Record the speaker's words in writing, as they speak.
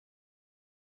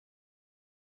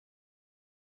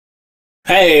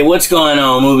Hey, what's going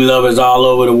on, movie lovers all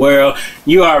over the world?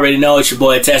 You already know it's your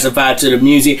boy Testify to the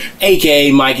Music, aka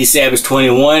Mikey Savage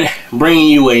 21, bringing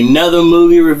you another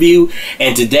movie review.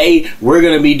 And today we're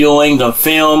going to be doing the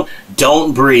film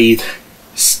Don't Breathe.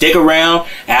 Stick around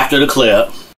after the clip.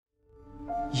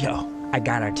 Yo, I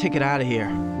got our ticket out of here.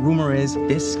 Rumor is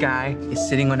this guy is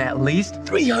sitting on at least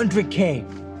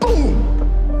 $300K.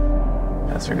 Boom!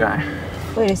 That's our guy.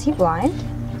 Wait, is he blind?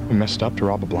 We messed up to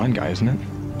rob a blind guy, isn't it?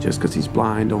 Just because he's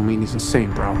blind don't mean he's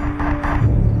insane, bro.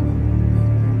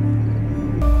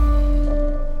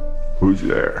 Who's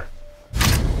there?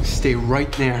 Stay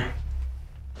right there.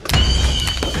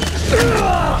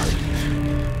 How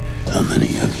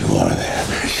many of you are there?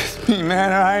 Just me,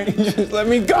 man, all right? Just let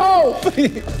me go,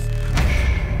 please.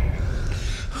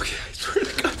 Okay, I swear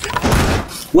to God.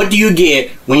 What do you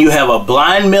get when you have a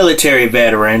blind military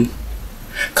veteran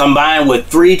combined with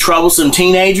 3 troublesome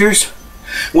teenagers?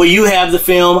 Well, you have the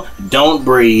film Don't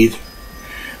Breathe.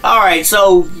 Alright,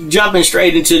 so jumping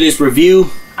straight into this review,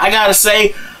 I gotta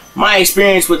say, my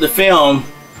experience with the film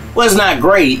was not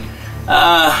great.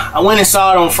 I went and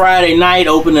saw it on Friday night,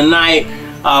 opening night,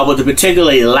 with a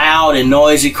particularly loud and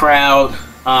noisy crowd.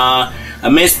 I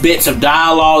missed bits of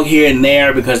dialogue here and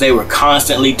there because they were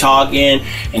constantly talking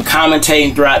and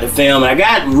commentating throughout the film. And I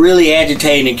got really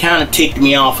agitated and it kind of ticked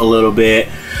me off a little bit.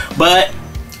 But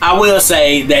I will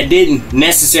say that didn't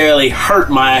necessarily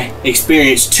hurt my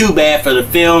experience too bad for the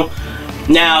film.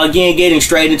 Now, again, getting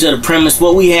straight into the premise,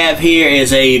 what we have here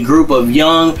is a group of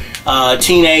young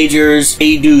teenagers.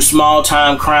 They do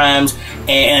small-time crimes,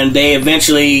 and they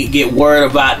eventually get word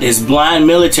about this blind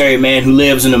military man who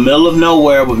lives in the middle of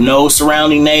nowhere with no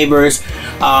surrounding neighbors,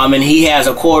 and he has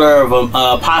a quarter of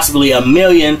possibly $1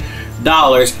 million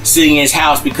sitting in his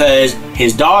house because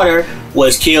his daughter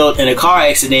was killed in a car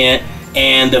accident,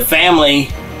 and the family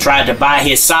tried to buy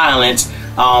his silence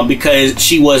because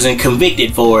she wasn't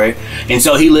convicted for it. And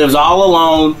so he lives all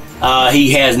alone.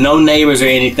 He has no neighbors or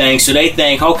anything, so they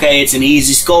think, okay, it's an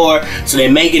easy score. So they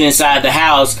make it inside the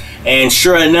house, and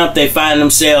sure enough, they find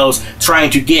themselves trying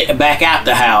to get back out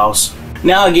the house.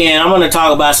 Now again, I'm going to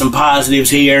talk about some positives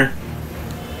here,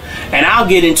 and I'll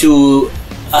get into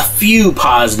a few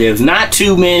positives, not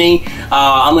too many.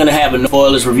 I'm going to have a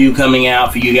spoilers review coming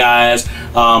out for you guys,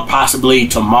 possibly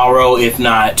tomorrow, if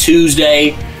not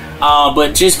Tuesday.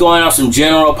 But just going off some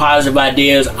general positive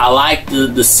ideas, I like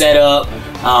the setup.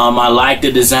 I like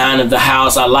the design of the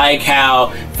house. I like how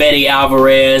Fede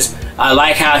Alvarez, I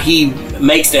like how he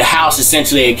makes the house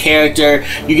essentially a character.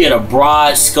 You get a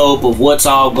broad scope of what's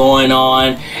all going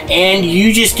on, and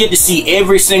you just get to see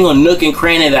every single nook and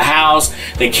cranny of the house.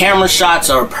 The camera shots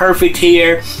are perfect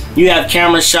here. You have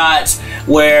camera shots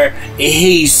where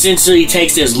he essentially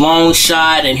takes this long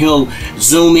shot and he'll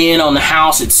zoom in on the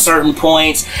house at certain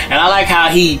points. And I like how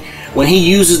when he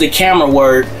uses the camera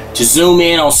work to zoom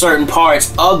in on certain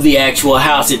parts of the actual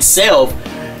house itself,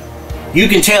 you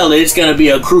can tell that it's going to be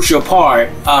a crucial part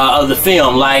of the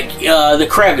film, like the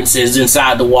crevices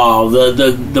inside the wall,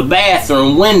 the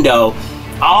bathroom window,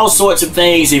 all sorts of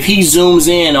things. If he zooms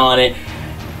in on it,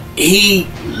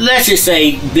 let's just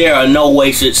say there are no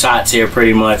wasted shots here,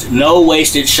 pretty much. No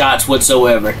wasted shots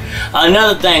whatsoever.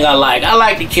 Another thing I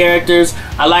like the characters.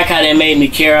 I like how they made me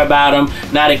care about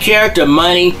them. Now, the character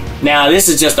Money, now this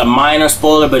is just a minor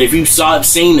spoiler, but if you've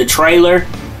seen the trailer,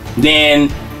 then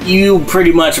you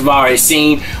pretty much have already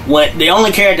seen what the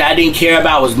only character I didn't care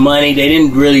about was Money. They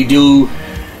didn't really do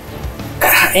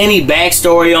any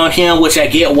backstory on him, which I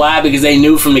get why, because they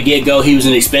knew from the get-go he was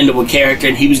an expendable character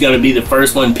and he was going to be the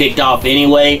first one picked off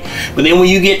anyway. But then when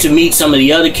you get to meet some of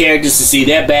the other characters to see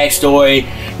their backstory,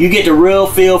 you get the real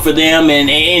feel for them,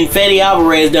 and Fede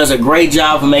Alvarez does a great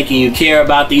job of making you care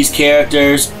about these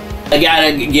characters. I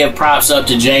gotta give props up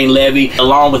to Jane Levy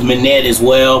along with Minnette as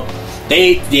well.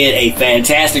 They did a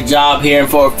fantastic job here, and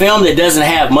for a film that doesn't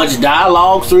have much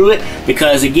dialogue through it,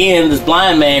 because again, this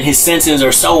blind man, his senses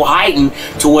are so heightened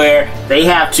to where they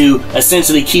have to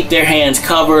essentially keep their hands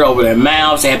covered over their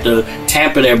mouths, they have to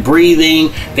tamper their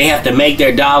breathing, they have to make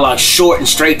their dialogue short and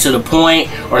straight to the point,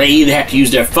 or they either have to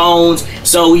use their phones.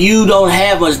 So you don't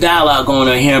have much dialogue going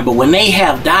on here, but when they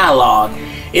have dialogue,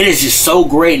 it is just so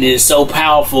great and it's so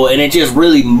powerful, and it just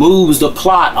really moves the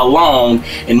plot along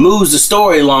and moves the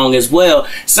story along as well.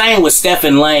 Same with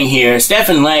Stephen Lang here.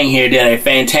 Stephen Lang here did a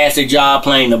fantastic job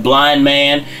playing the blind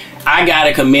man. I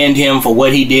gotta commend him for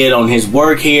what he did on his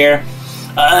work here.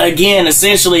 Again,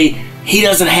 essentially, he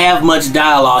doesn't have much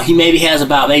dialogue. He maybe has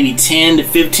about 10 to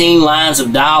 15 lines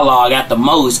of dialogue at the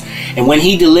most, and when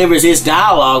he delivers his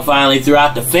dialogue finally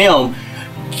throughout the film,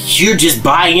 you just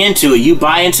buy into it. You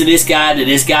buy into this guy, that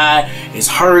this guy is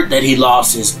hurt, that he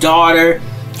lost his daughter,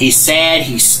 He's sad,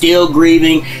 he's still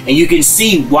grieving, and you can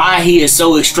see why he is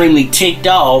so extremely ticked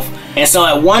off. And so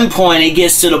at one point, it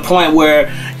gets to the point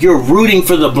where you're rooting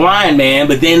for the blind man,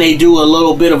 but then they do a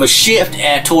little bit of a shift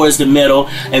towards the middle,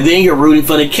 and then you're rooting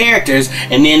for the characters,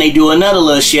 and then they do another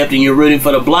little shift, and you're rooting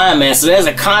for the blind man. So there's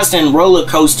a constant roller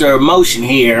coaster emotion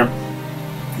here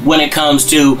when it comes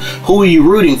to who are you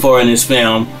rooting for in this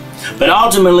film. But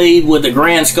ultimately, with the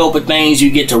grand scope of things,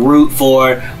 you get to root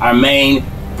for our main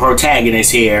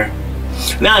protagonist here.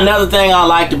 Now, another thing I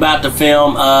liked about the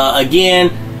film,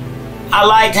 again, I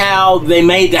liked how they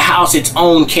made the house its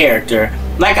own character.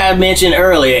 Like I mentioned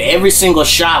earlier, every single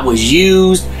shot was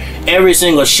used. Every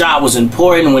single shot was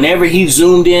important. Whenever he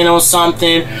zoomed in on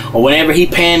something, or whenever he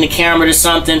panned the camera to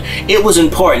something, it was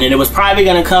important, and it was probably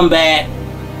going to come back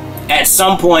at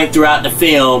some point throughout the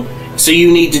film. So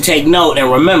you need to take note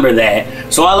and remember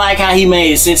that. So I like how he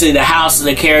made essentially the house of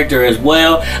the character as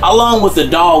well, along with the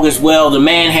dog as well. The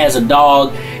man has a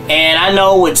dog, and I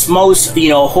know it's most,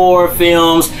 horror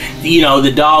films,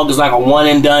 the dog is like a one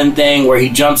and done thing where he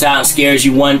jumps out and scares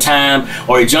you one time,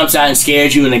 or he jumps out and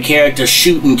scares you and the character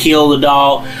shoot and kill the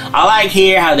dog. I like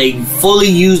here how they fully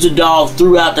use the dog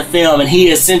throughout the film, and he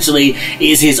essentially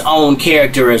is his own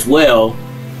character as well.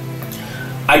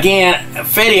 Again,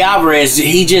 Fede Alvarez,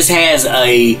 he just has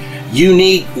a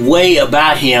unique way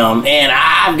about him, and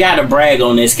I've got to brag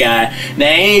on this guy. Now,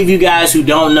 any of you guys who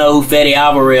don't know who Fede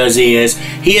Alvarez is,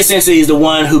 he essentially is the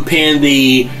one who penned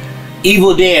the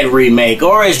Evil Dead remake,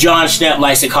 or as John Schnepp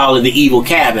likes to call it, the Evil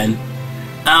Cabin.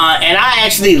 And I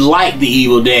actually like the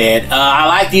Evil Dead. I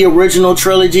like the original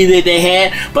trilogy that they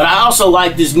had, but I also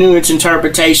like this new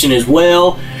interpretation as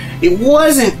well. It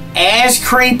wasn't as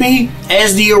creepy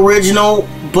as the original,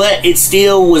 but it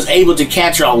still was able to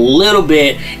capture a little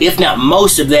bit, if not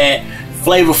most of that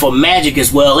flavorful magic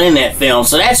as well in that film.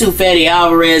 So that's who Fede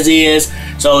Alvarez is.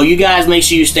 So you guys make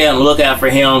sure you stay on the lookout for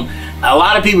him. A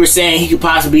lot of people are saying he could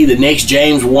possibly be the next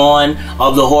James Wan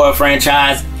of the horror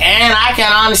franchise. And I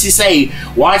can honestly say,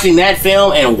 watching that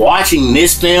film and watching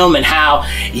this film and how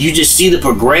you just see the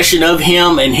progression of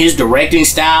him and his directing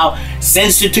style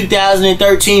since the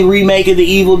 2013 remake of The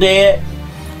Evil Dead,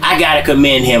 I gotta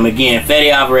commend him again.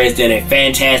 Fede Alvarez did a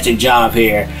fantastic job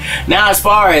here. Now, as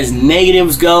far as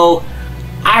negatives go,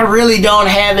 I really don't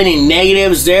have any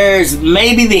negatives. There's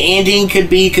maybe the ending could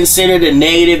be considered a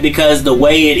negative because the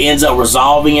way it ends up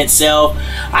resolving itself.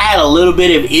 I had a little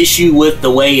bit of issue with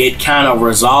the way it kind of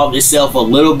resolved itself a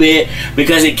little bit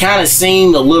because it kind of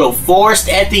seemed a little forced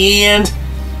at the end.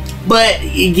 But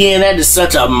again, that is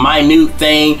such a minute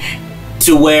thing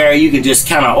to where you can just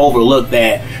kind of overlook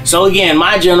that. So again,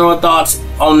 my general thoughts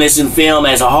on this in film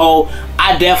as a whole,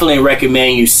 I definitely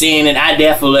recommend you seeing it. I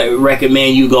definitely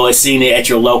recommend you go and seeing it at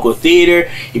your local theater.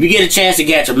 If you get a chance to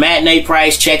catch a matinee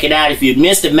price, check it out. If you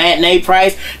missed the matinee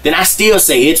price, then I still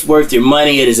say it's worth your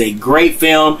money. It is a great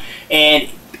film. And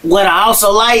what I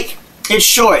also like, it's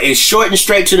short. It's short and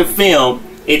straight to the film.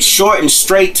 It's short and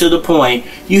straight to the point.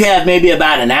 You have maybe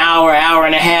about an hour, hour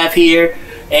and a half here.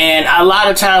 And a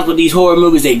lot of times with these horror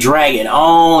movies, they drag it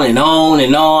on and on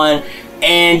and on.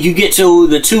 And you get to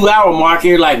the 2-hour mark and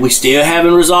you're like, we still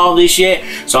haven't resolved this yet.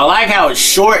 So I like how it's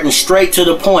short and straight to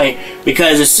the point,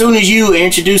 because as soon as you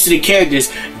introduce to the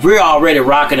characters, we're already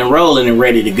rocking and rolling and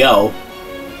ready to go.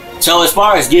 So as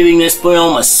far as giving this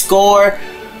film a score,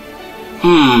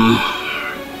 I'm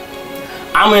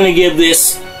going to give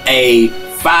this a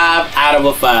 5 out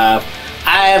of 5.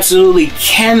 I absolutely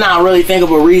cannot really think of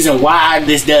a reason why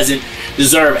this doesn't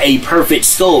deserve a perfect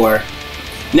score.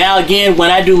 Now again,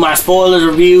 when I do my spoilers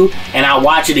review and I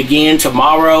watch it again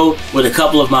tomorrow with a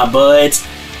couple of my buds,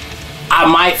 I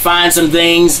might find some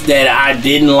things that I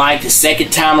didn't like the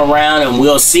second time around, and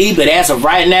we'll see. But as of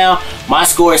right now, my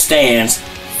score stands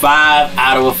 5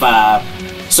 out of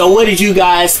 5. So what did you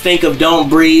guys think of Don't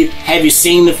Breathe? Have you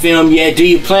seen the film yet? Do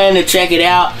you plan to check it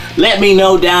out? Let me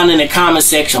know down in the comment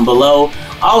section below.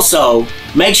 Also,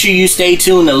 make sure you stay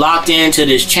tuned and locked into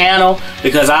this channel,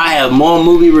 because I have more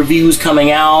movie reviews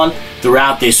coming out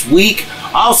throughout this week.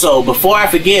 Also, before I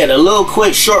forget, a little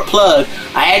quick short plug.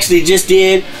 I actually just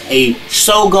did a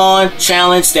So Gone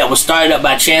challenge that was started up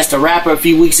by Chance the Rapper a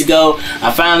few weeks ago.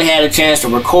 I finally had a chance to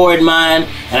record mine,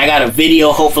 and I got a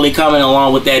video hopefully coming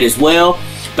along with that as well.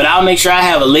 But I'll make sure I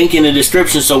have a link in the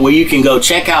description so where you can go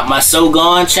check out my So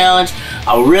Gone challenge.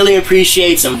 I really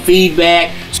appreciate some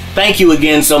feedback. Thank you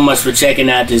again so much for checking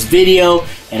out this video.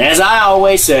 And as I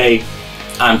always say,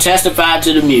 I'm testified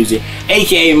to the music,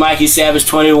 aka Mikey Savage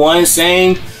 21,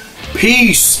 saying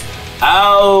peace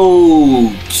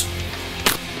out.